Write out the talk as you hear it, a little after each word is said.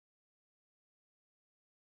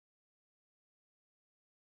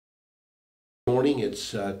morning.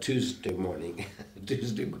 It's Tuesday morning.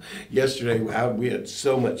 Yesterday, we had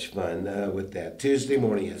so much fun with that. Tuesday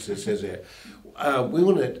morning, as it says there. We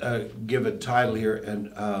want to give a title here,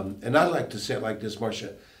 and I like to say it like this,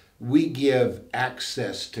 Marcia. We give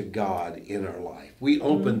access to God in our life. We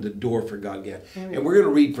open the door for God again. And we're going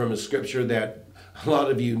to read from a scripture that a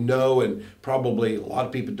lot of you know and probably a lot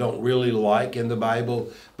of people don't really like in the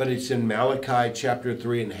Bible, but it's in Malachi chapter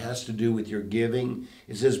 3 and it has to do with your giving.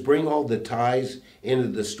 It says, bring all the tithes into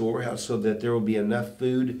the storehouse so that there will be enough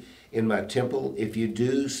food in my temple. If you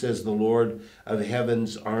do, says the Lord of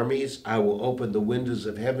heaven's armies, I will open the windows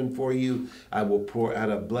of heaven for you. I will pour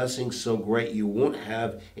out a blessing so great you won't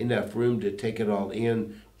have enough room to take it all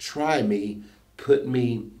in. Try me, put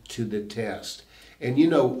me to the test. And you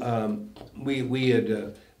know, we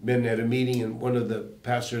had been at a meeting, and one of the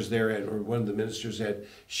pastors there, or one of the ministers had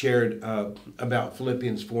shared about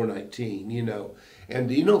Philippians 4:19. You know,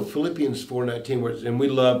 and you know Philippians 4:19, and we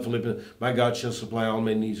love Philippians. My God shall supply all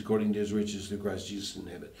my needs according to His riches through Christ Jesus in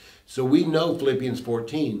heaven. So we know Philippians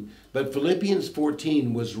 14, but Philippians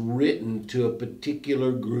 14 was written to a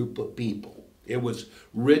particular group of people. It was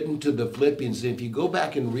written to the Philippians. And if you go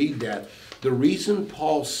back and read that, the reason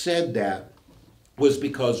Paul said that was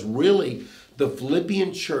because really the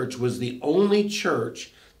Philippian church was the only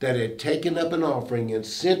church that had taken up an offering and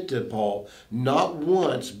sent to Paul not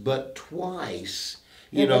once but twice.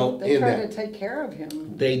 You know, they tried to take care of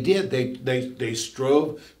him. They did. They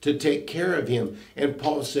strove to take care of him. And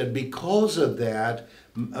Paul said, because of that,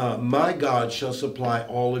 my God shall supply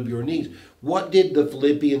all of your needs. What did the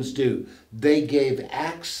Philippians do? They gave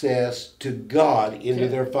access to God into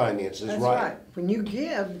their finances, That's right. When you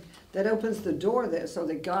give, that opens the door there so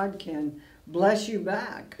that God can bless you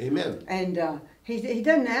back. Amen. And he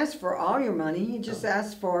doesn't ask for all your money. He just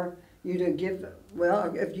asks for you to give.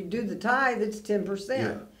 Well, if you do the tithe, it's 10%.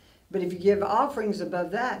 Yeah. But if you give offerings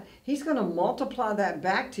above that, He's going to multiply that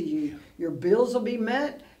back to you. Your bills will be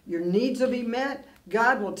met. Your needs will be met.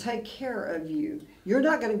 God will take care of you. You're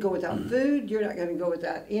not going to go without food. You're not going to go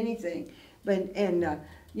without anything. But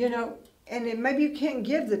you know. And maybe you can't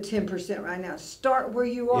give the 10% right now. Start where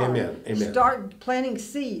you are. Amen. Amen. Start planting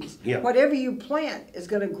seeds. Yeah. Whatever you plant is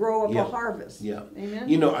going to grow up a harvest. Yeah. Amen.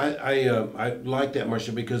 You know, I like that,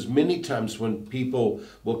 Marcia, because many times when people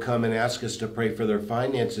will come and ask us to pray for their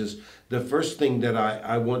finances, the first thing that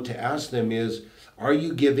I want to ask them is, are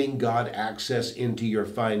you giving God access into your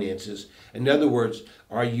finances? In other words,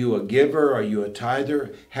 are you a giver? Are you a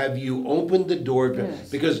tither? Have you opened the door? Yes.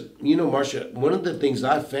 Because, you know, Marcia, one of the things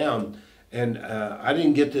I found, and I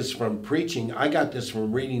didn't get this from preaching, I got this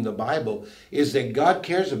from reading the Bible, is that God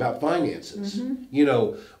cares about finances. You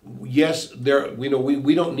know, yes, we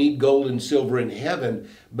don't need gold and silver in heaven,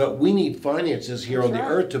 but we need finances here on the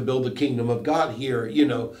earth to build the kingdom of God here, you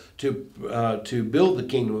know, to build the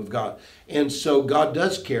kingdom of God. And so God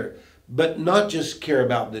does care. But not just care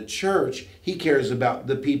about the church, He cares about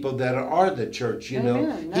the people that are the church, you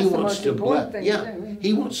know. He wants to bless.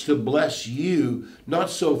 He wants to bless you, not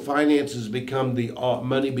so finances become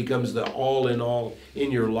money becomes the all in all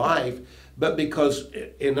in your life, but because,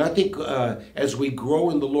 and I think as we grow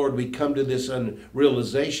in the Lord, we come to this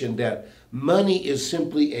realization that money is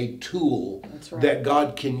simply a tool that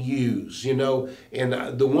God can use, you know.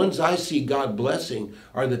 And the ones I see God blessing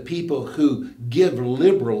are the people who give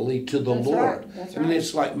liberally to the Lord. That's I mean,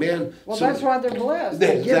 it's like, man. Well, that's why they're blessed.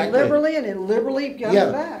 They give liberally and it liberally comes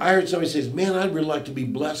back. I heard somebody says, man, I'd really like to be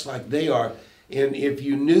blessed like they are. And if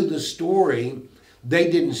you knew the story, they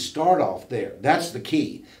didn't start off there. That's the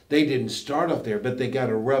key. They didn't start off there, but they got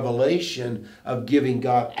a revelation of giving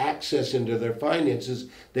God access into their finances.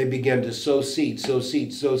 They began to sow seed, sow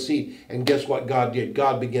seed, sow seed. And guess what God did?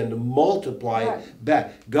 God began to multiply it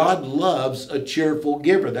back. God loves a cheerful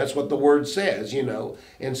giver. That's what the word says, you know.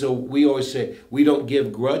 And so we always say, we don't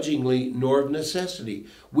give grudgingly nor of necessity.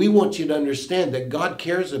 We want you to understand that God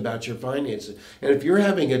cares about your finances. And if you're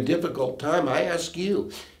having a difficult time, I ask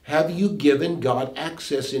you, have you given God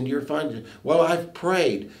access into your finances? Well, I've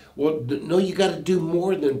prayed. Well, no, you got to do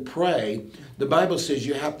more than pray. The Bible says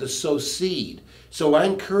you have to sow seed. So I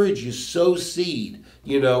encourage you, sow seed,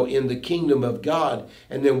 you know, in the kingdom of God,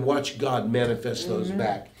 and then watch God manifest those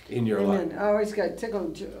back in your life. I always got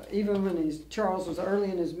tickled, even when Charles was early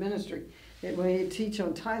in his ministry, when he'd teach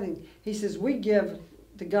on tithing, he says, we give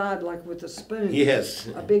to God like with a spoon. Yes.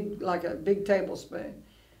 Like a big tablespoon.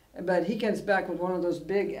 but he comes back with one of those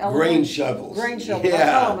big Grain shovels. Grain shovels. I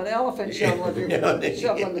Yeah. call them an elephant shovel if you're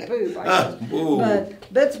shoveling the poop. I guess. Ooh. But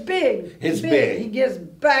that's big. It's big. He gives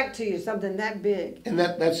back to you something that big. And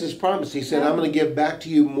that's his promise. He said, I'm going to give back to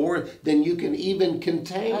you more than you can even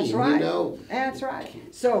contain. That's right. You know? That's right.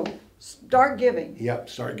 So start giving. Yep,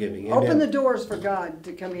 start giving. Open Amen. the doors for God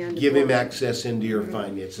to come in. Give him access into your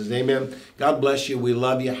finances. Amen. God bless you. We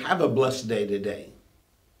love you. Have a blessed day today.